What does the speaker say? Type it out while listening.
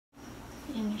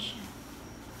Yan na siya.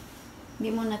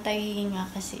 Hindi muna tayo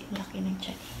hihinga kasi laki ng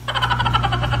tiyan.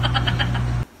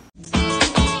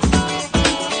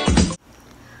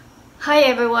 Hi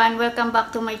everyone! Welcome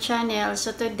back to my channel.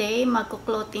 So today,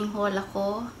 magko-clothing haul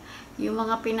ako. Yung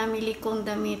mga pinamili kong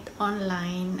damit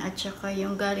online at saka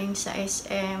yung galing sa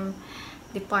SM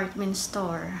department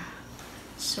store.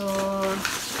 So,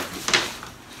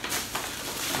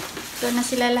 ito na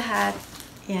sila lahat.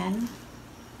 Yan.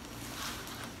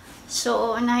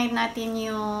 So, unahin natin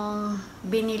yung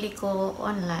binili ko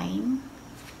online.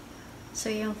 So,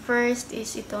 yung first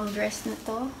is itong dress na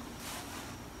to.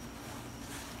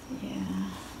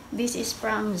 Yeah. This is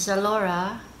from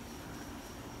Zalora.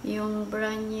 Yung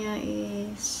brand niya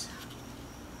is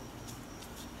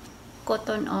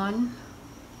Cotton On.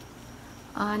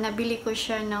 Nabili ko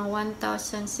siya ng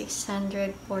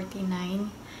 1,649.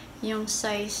 Yung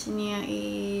size niya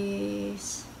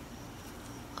is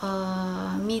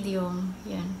medium.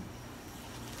 Yan.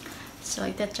 So,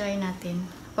 ita-try natin.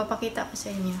 Papakita ko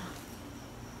sa inyo.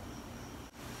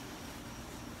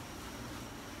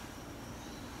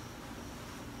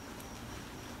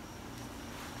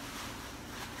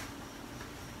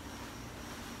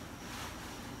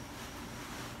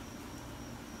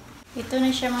 Ito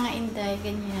na siya mga Inday.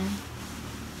 Ganyan.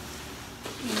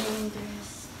 Yung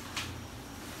dress.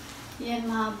 Yan,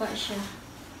 mahaba siya.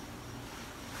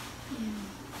 Yan.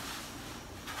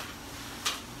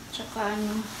 Tsaka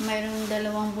mayroong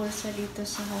dalawang bulsa dito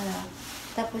sa harap.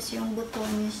 Tapos yung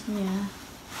butones niya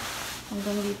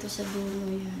hanggang dito sa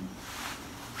dulo. Yan.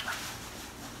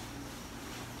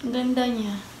 Ang ganda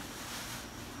niya.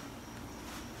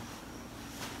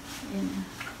 Yan.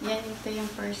 Yan, ito yung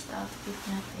first outfit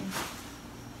natin.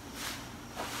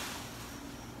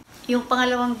 Yung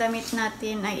pangalawang damit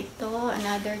natin ay ito,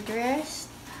 another dress.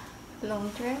 Long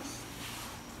dress.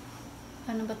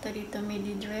 Ano ba ito dito?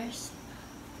 Midi dress.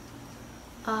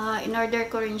 In-order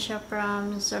ko rin siya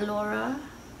from Zalora.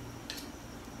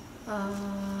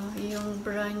 Yung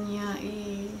brand niya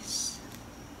is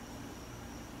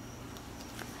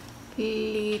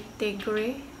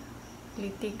Litigre.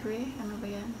 Ano ba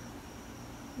yan?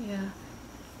 Yeah.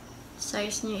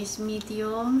 Size niya is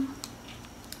medium.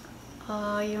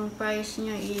 Yung price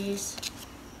niya is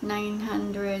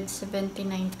 979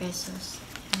 pesos.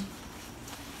 Yan.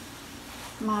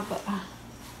 Maba.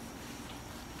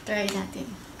 Try natin.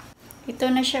 Ito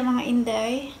na siya mga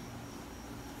Inday.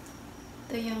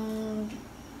 Ito yung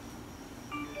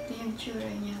tsura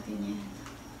niya. Ganyan.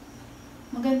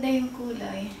 Maganda yung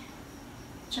kulay.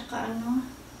 Tsaka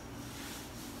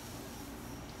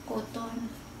cotton.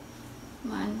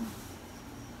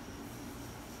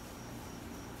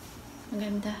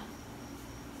 Maganda.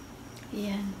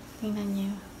 Ayan. Tingnan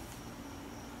niyo.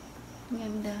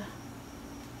 Maganda.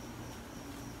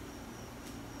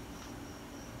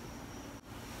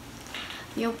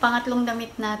 Yung pangatlong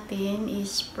damit natin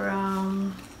is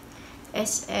from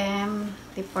SM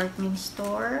department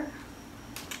store.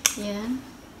 Yan.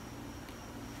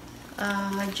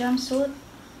 Jumpsuit.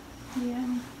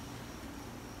 Yan.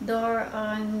 Door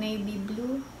on navy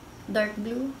blue. Dark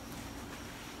blue.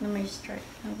 Na may stripe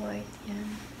na white.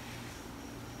 Yan.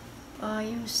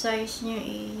 Yung size niya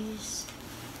is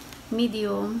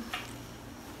medium.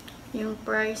 Yung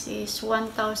price is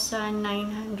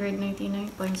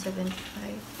 1,999.75.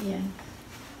 Yan.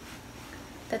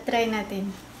 Tatry natin.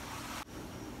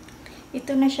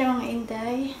 Ito na siya mga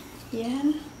Inday.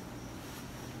 Yan.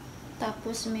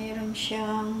 Tapos meron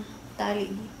siyang tali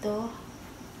dito.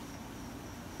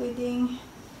 Pwedeng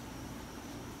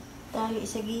tali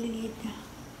sa gilid.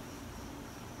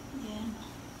 Yan.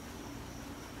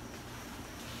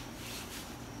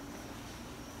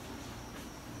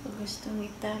 Pag gustong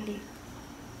itali,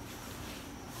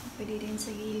 pwede din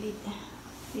sa gilid.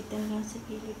 Dito lang sa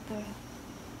gilid para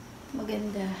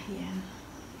maganda. Yan.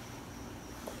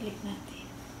 Talik natin.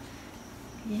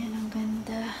 Yan, ang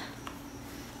ganda.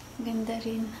 Ganda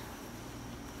rin.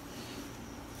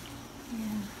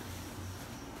 Yan.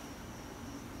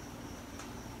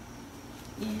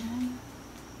 Yan.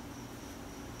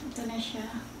 Ito na siya.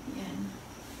 Yan.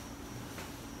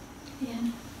 Yan.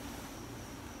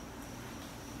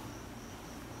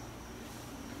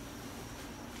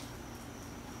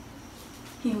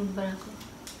 Yung bra ko.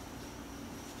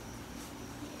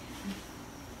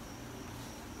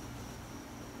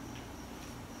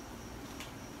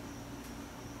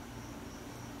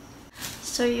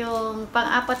 So, yung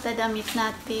pang-apat na damit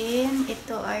natin,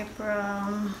 ito ay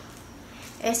from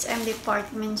SM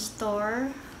department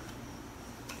store.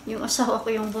 Yung asawa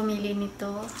ko yung bumili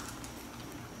nito.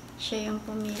 Siya yung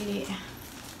pumili.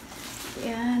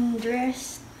 Yan,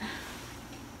 dress.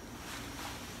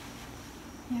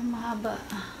 Yan, mahaba.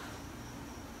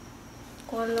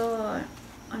 Color,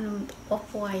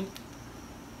 off-white.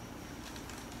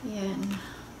 Yan.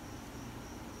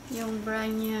 Yung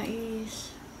brand niya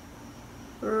is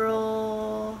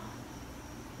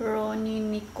Ronnie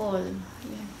Nicole.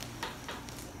 Yan.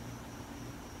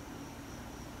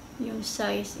 Yung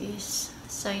size is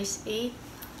size 8.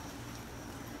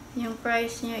 Yung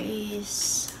price niya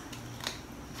is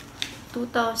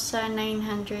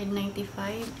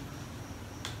 2,995.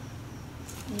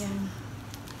 Yan.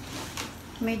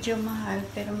 Medyo mahal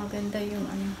pero maganda yung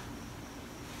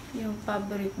yung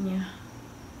fabric niya.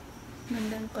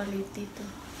 Magandang quality to.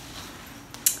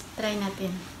 Try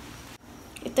natin.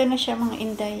 Ito na siya mga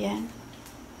Inday yan.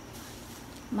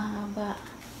 Mahaba.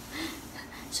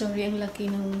 Sorry, ang laki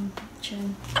ng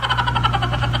tiyan.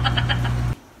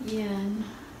 Yan.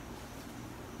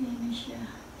 Yan na siya.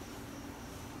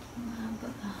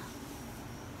 Mahaba.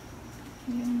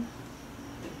 Yan.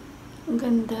 Ang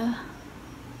ganda.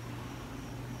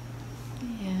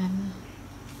 Yan.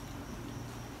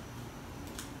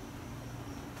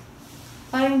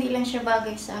 Parang hindi lang siya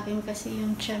bagay sa akin kasi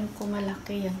yung tiyan ko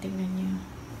malaki. Yan, tingnan niyo.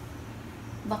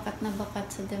 Bakat na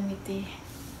bakat sa damit eh.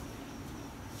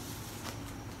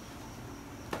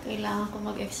 Kailangan ko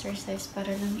mag-exercise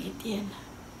para lumiit yan.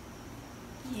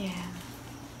 Yan.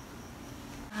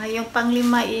 Yung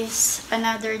panglima is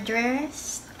another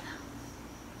dress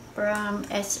from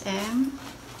SM.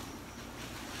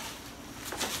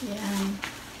 Yan.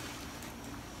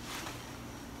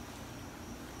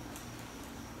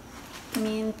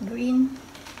 Mint green.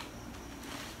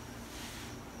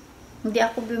 Hindi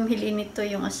ako bumili nito,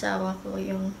 yung asawa ko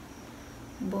yung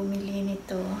bumili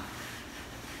nito.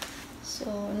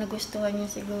 So, nagustuhan niya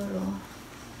siguro.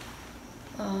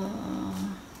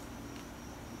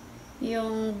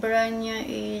 Yung brand niya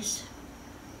is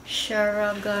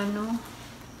Regatta.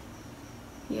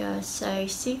 Yeah,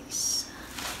 size 6.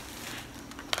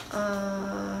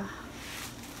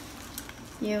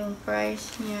 Yung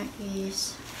price niya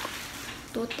is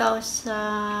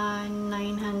 2,995.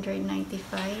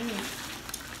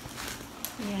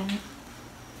 Yan.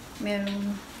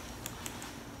 Meron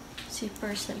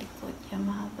zipper sa likod. Yan,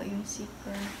 mahaba yung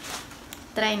zipper.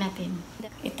 Try natin.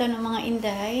 Ito na mga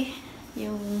Inday.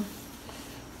 Yung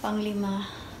panglima.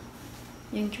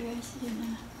 Yung dress. Yan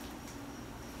na.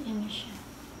 Yan na siya.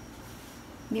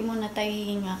 Hindi mo na tayo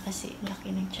hihinga kasi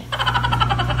laki ng tiyan.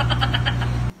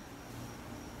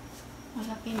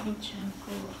 Malaki ng tiyan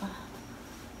ko.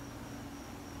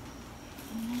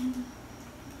 Ayan.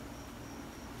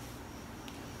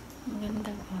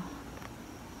 Maganda ba?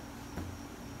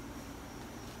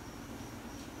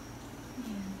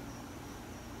 Ayan.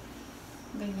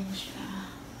 Ganyan siya.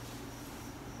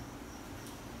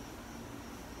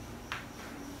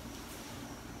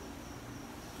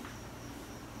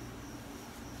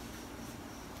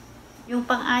 Yung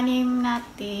pang-anim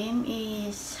natin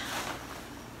is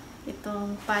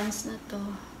itong pants na to.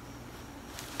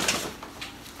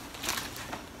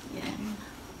 Yan.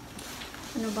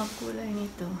 Ano bang kulay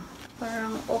nito?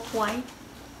 Parang off-white.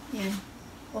 Yan.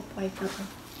 Off-white na to.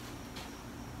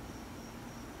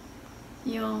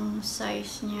 Yung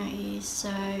size niya is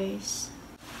size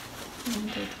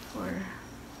 134.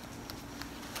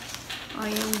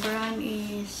 Yung brand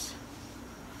is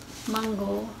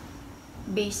Mango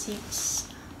Basics.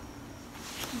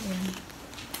 Ayan.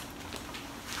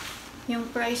 Yung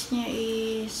price niya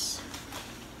is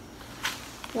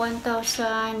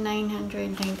 1,995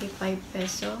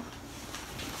 peso.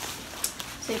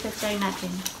 So, ito try natin.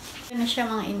 Ito na siya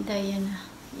mga Inday. Yan na.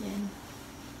 Yan.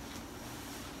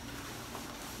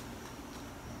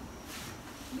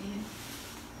 Yan.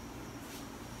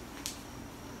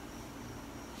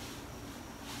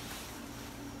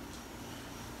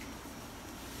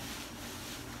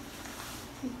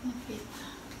 Fit na fit.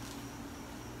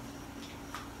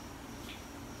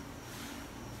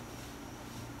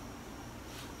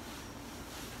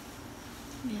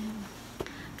 Yan.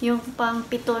 Yung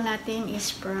pang-pito natin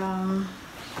is from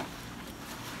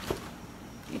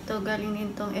ito, galing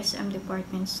din tong SM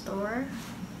Department Store.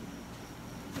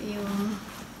 Yung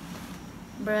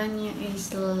brand niya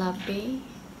is Labe.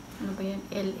 Ano ba yan?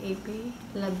 L-A-B.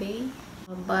 Labe.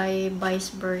 By vice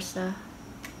versa.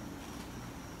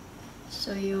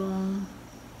 So, yung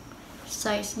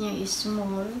size niya is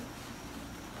small.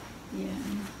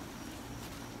 Yan.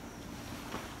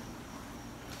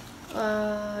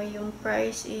 Yung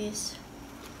price is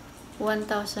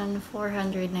 1,499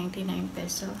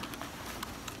 peso.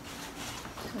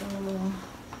 So,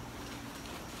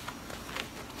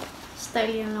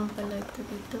 style yan lang pala ito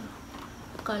dito.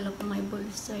 Akala ko may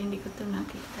bulsa, hindi ko ito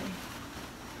nakita eh.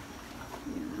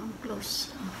 Yan ang cloth.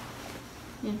 Tapos,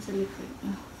 yan sa likod.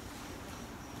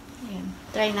 Yan.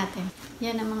 Try natin.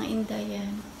 Yan ang mga Inday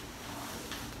yan.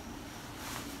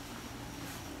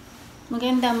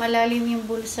 Maganda, malalim yung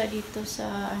bulsa dito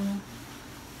sa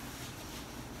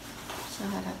sa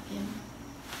harap yan.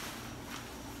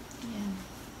 Yan.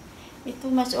 Ito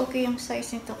mas okay yung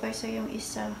size nito kaysa yung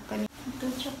isa. Ito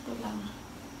sakto lang.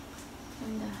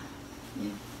 Ganda.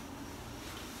 Yan.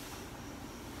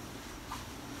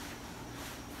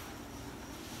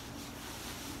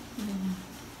 Yan.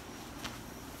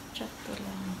 Sakto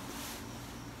lang.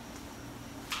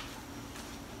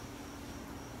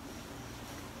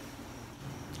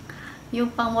 Yung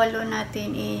pangwalo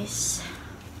natin is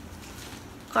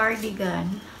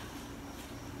cardigan.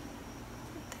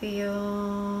 Ito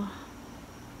yung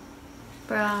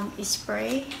from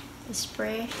spray.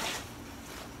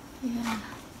 Yan.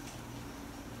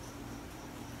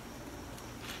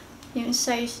 Yung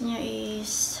size niya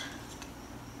is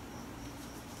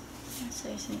yung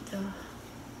size nito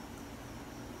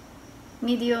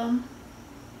medium.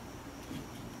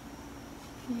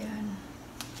 Yan.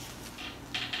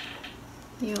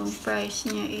 Yung price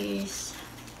niya is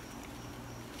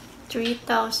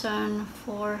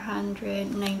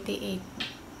 3,498.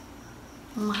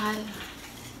 Mahal.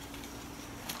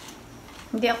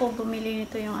 Hindi ako bumili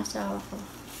nito, yung asawa ko.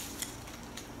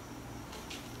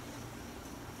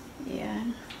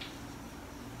 Yan.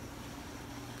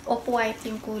 Off-white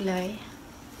yung kulay.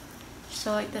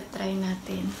 So, ito try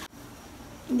natin.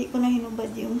 Hindi ko na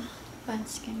hinubad yung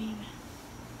pants kanina.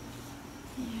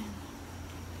 Yan.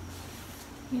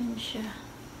 Yan siya.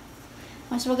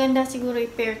 Mas maganda siguro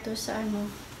i-pair to sa yung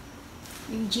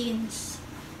jeans.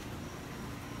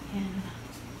 Yan.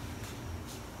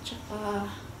 Tsaka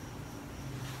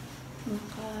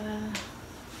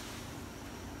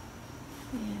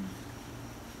yan.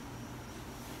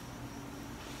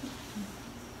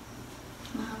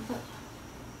 Mahaba.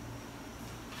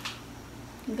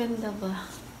 Ganda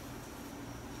ba?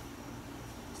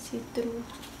 See-through.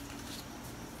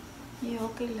 Yeah,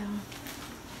 okay lang.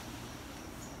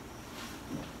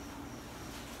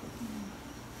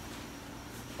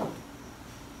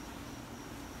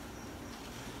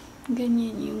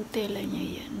 Ganyan yung tela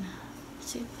niya yan.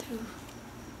 See-through.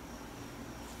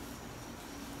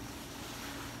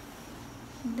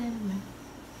 Ganda naman.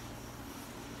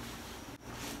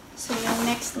 So, yung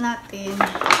next natin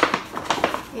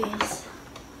is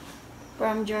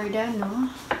from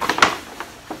Giordano.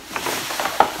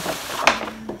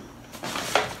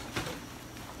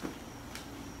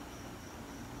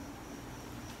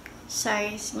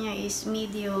 Size niya is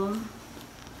medium.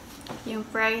 Yung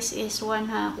price is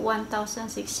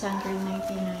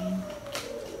 1,699.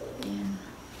 Ayan.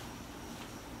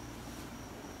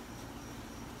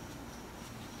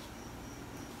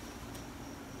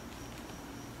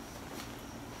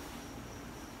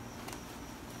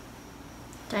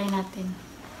 Try natin.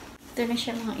 Ito na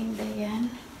siya mga Inday yan.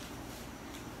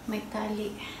 May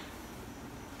tali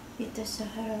dito sa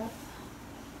harap.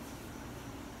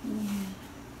 Ayan.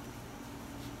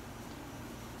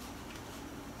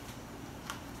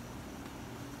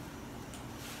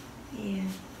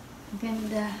 Ayan.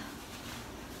 Ganda.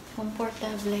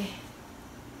 Komportable.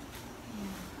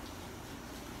 Ayan.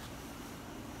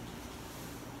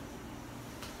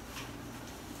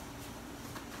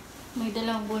 May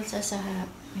dalawang bulsa sa harap.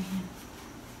 Ayan.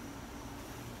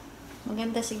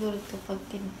 Maganda siguro ito pag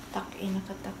tintak-in,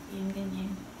 nakatak-in,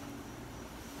 ganyan.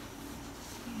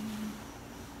 Ayan.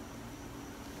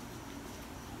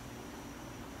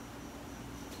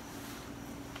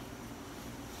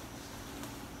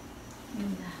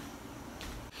 Ganda.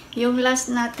 Yung last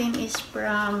natin is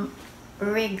from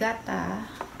Regatta.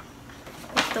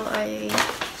 Ito ay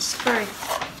skirt.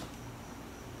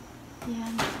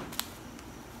 Yan.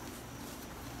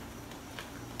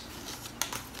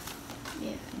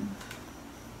 Yan.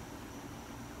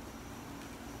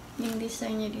 Yung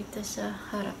design niya dito sa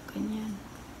harap, ganyan.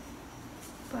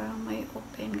 Parang may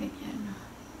open, ganyan.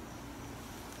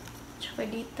 Tsaka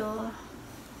dito,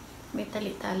 may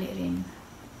tali-tali rin.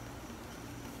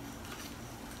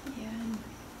 Yan.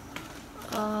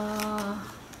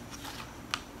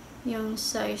 Yung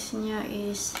size niya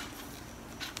is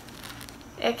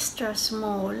extra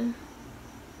small.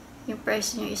 Yung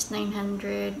price niya is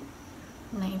 995.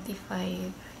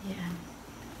 Yan.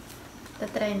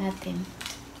 Tatry natin.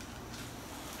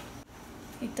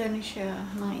 Ito na siya,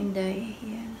 mga Inday.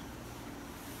 Yan.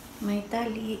 May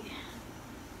tali.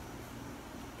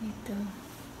 Dito.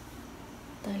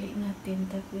 Tali natin.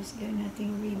 Tapos gawin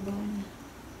natin ribbon.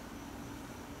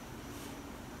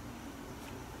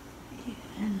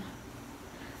 Yan.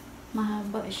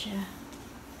 Mahaba siya.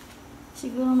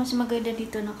 Siguro mas maganda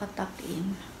dito nakatuck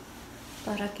in.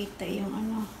 Para kita yung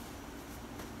ano,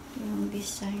 yung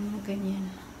design na ganyan.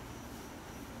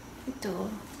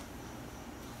 Ito.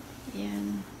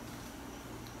 Yan.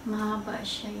 Mahaba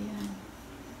siya yan.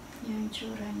 Yung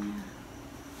tsura niya.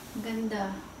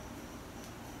 Ganda.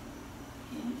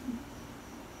 Yan.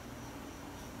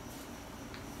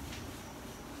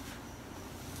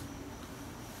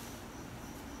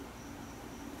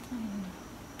 Ayan.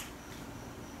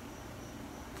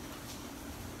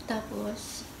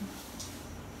 Tapos,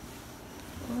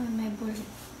 oh,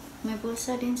 may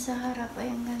bulsa din sa harap.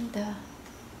 Ay, ang ganda.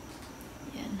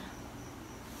 Yan.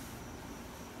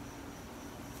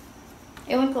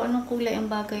 Ewan ko anong kulay ang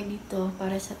bagay dito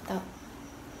para sa top.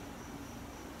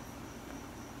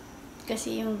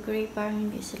 Kasi yung gray parang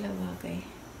hindi sila bagay.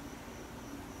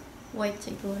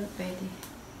 White siguro pwede.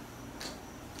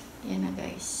 Yan na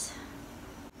guys.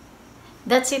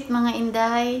 That's it mga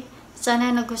Inday.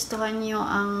 Sana nagustuhan nyo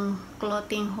ang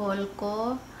clothing haul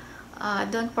ko.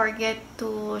 Don't forget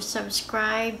to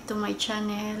subscribe to my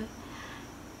channel.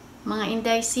 Mga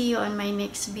Inday, see you on my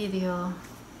next video.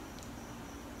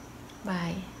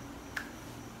 Bye.